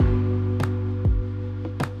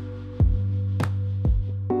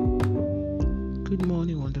Good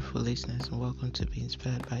morning, wonderful listeners, and welcome to Be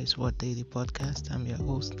Inspired by His Word Daily Podcast. I'm your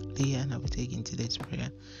host, Leah, and I'll be taking today's prayer.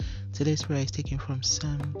 Today's prayer is taken from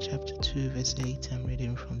Psalm chapter 2, verse 8. I'm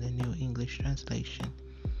reading from the New English Translation.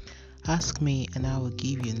 Ask me, and I will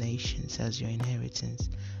give you nations as your inheritance,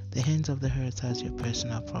 the hands of the earth as your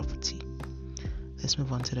personal property. Let's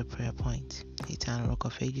move on to the prayer point. Eternal Rock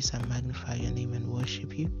of Ages, I magnify your name and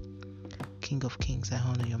worship you. King of Kings, I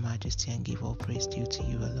honor your majesty and give all praise due to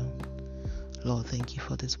you alone. Lord, thank you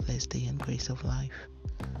for this blessed day and grace of life.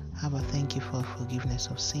 Abba, thank you for forgiveness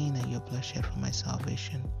of sin and your blood shed for my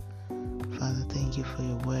salvation. Father, thank you for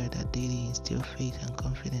your word that daily instills faith and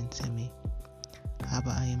confidence in me.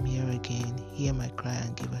 Abba, I am here again. Hear my cry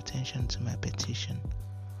and give attention to my petition.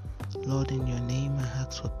 Lord, in your name I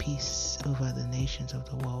ask for peace over the nations of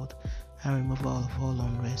the world and removal of all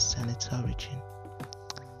unrest and its origin.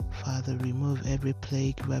 Father, remove every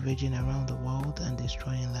plague ravaging around the world and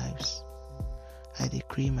destroying lives. I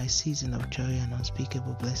decree my season of joy and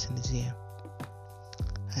unspeakable blessing is here.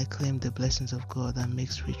 I claim the blessings of God that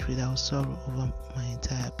makes rich without sorrow over my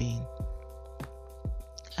entire being.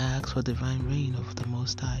 I ask for divine reign of the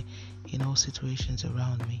Most High in all situations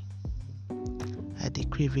around me. I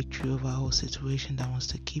decree victory over all situation that wants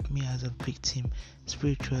to keep me as a victim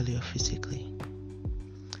spiritually or physically.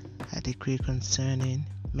 I decree concerning,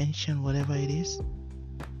 mention whatever it is,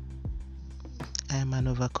 I am an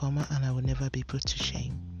overcomer and I will never be put to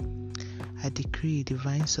shame. I decree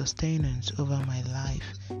divine sustenance over my life,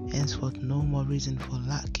 henceforth no more reason for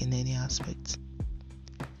lack in any aspect.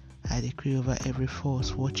 I decree over every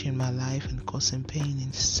force watching my life and causing pain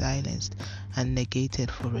is silenced and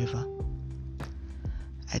negated forever.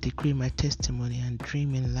 I decree my testimony and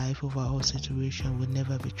dream in life over all situations will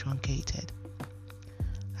never be truncated.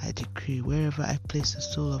 I decree wherever I place the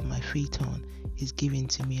sole of my feet on is given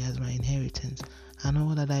to me as my inheritance, and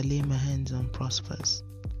all that I lay my hands on prospers.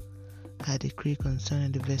 I decree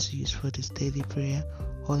concerning the vessel used for this daily prayer,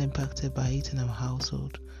 all impacted by it in our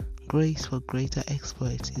household, grace for greater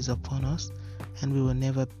exploits is upon us, and we will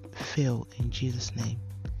never fail in Jesus' name.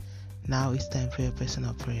 Now it's time for your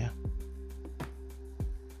personal prayer.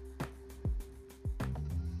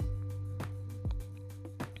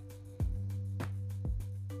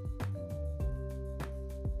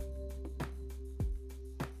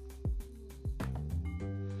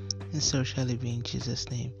 And so shall it be in Jesus'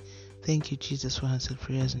 name. Thank you, Jesus, for answered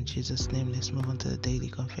prayers in Jesus' name. Let's move on to the daily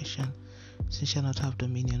confession. Sin shall not have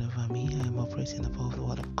dominion over me. I am operating above the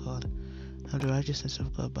word of God. I am the righteousness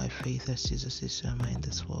of God by faith as Jesus is, so am I in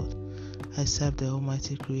this world. I serve the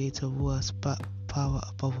Almighty Creator who has power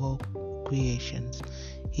above all creations.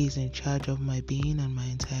 He is in charge of my being and my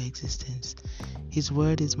entire existence. His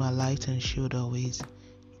word is my light and shield always.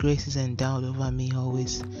 Grace is endowed over me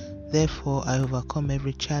always. Therefore, I overcome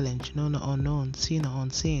every challenge, known or unknown, seen or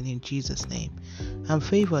unseen, in Jesus' name. I'm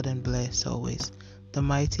favored and blessed always. The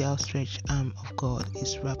mighty outstretched arm of God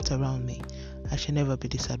is wrapped around me. I shall never be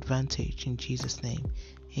disadvantaged in Jesus' name.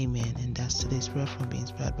 Amen. And that's today's prayer from Being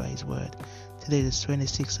Inspired by His Word. Today is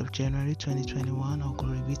 26th of January 2021. All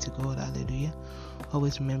glory be to God. Hallelujah.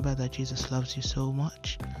 Always remember that Jesus loves you so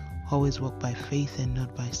much. Always walk by faith and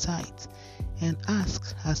not by sight. And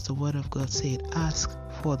ask, as the word of God said, ask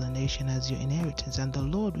for the nation as your inheritance, and the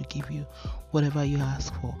Lord will give you whatever you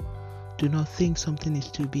ask for. Do not think something is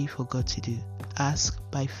too big for God to do. Ask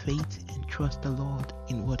by faith and trust the Lord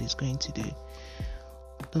in what He's going to do.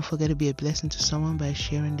 Don't forget to be a blessing to someone by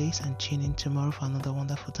sharing this, and tune in tomorrow for another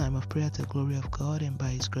wonderful time of prayer to the glory of God and by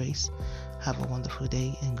His grace. Have a wonderful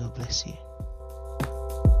day and God bless you.